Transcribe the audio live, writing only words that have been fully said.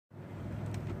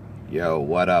Yo,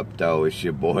 what up though? It's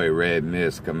your boy Red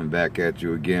Mist coming back at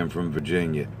you again from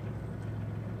Virginia.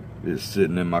 Just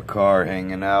sitting in my car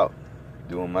hanging out,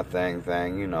 doing my thing,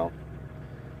 you know.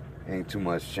 Ain't too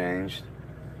much changed.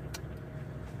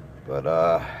 But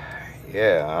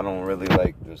yeah, I don't really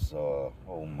like this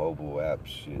whole mobile app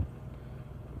shit.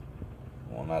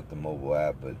 Well, not the mobile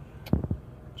app, but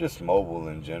just mobile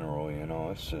in general, you know.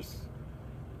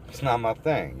 It's not my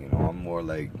thing, you know. I'm more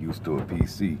like used to a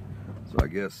PC. So I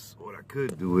guess what I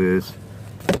could do is,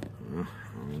 I don't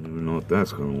even know if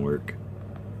that's gonna work.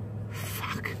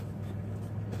 Fuck.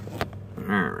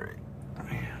 Alright.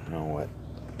 You know what?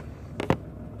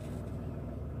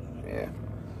 Yeah.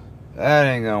 That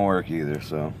ain't gonna work either,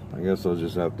 so I guess I'll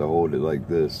just have to hold it like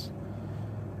this.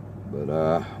 But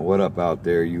what up out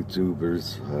there,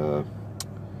 YouTubers?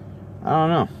 I don't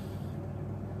know.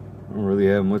 I don't really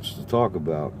have much to talk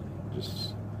about.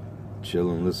 Just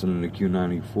chilling, listening to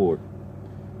Q94.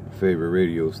 My favorite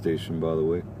radio station, by the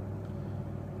way.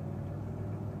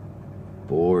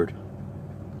 Bored.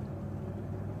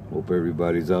 Hope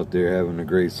everybody's out there having a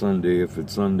great Sunday. If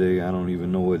it's Sunday, I don't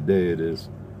even know what day it is.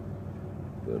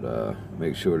 But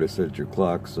make sure to set your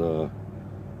clocks to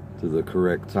the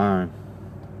correct time.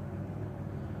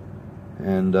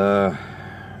 And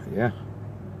yeah.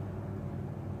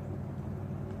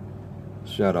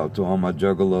 Shout out to all my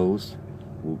juggalos.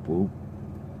 Whoop whoop.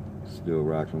 Still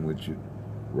rocking with you.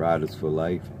 Riders for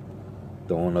life.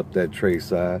 Throwing up that tray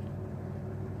side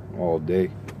all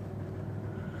day.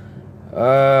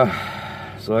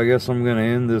 So I guess I'm gonna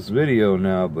end this video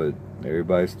now, but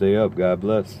everybody stay up. God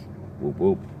bless. Whoop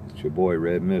whoop. It's your boy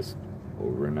Red Mist.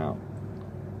 Over and out.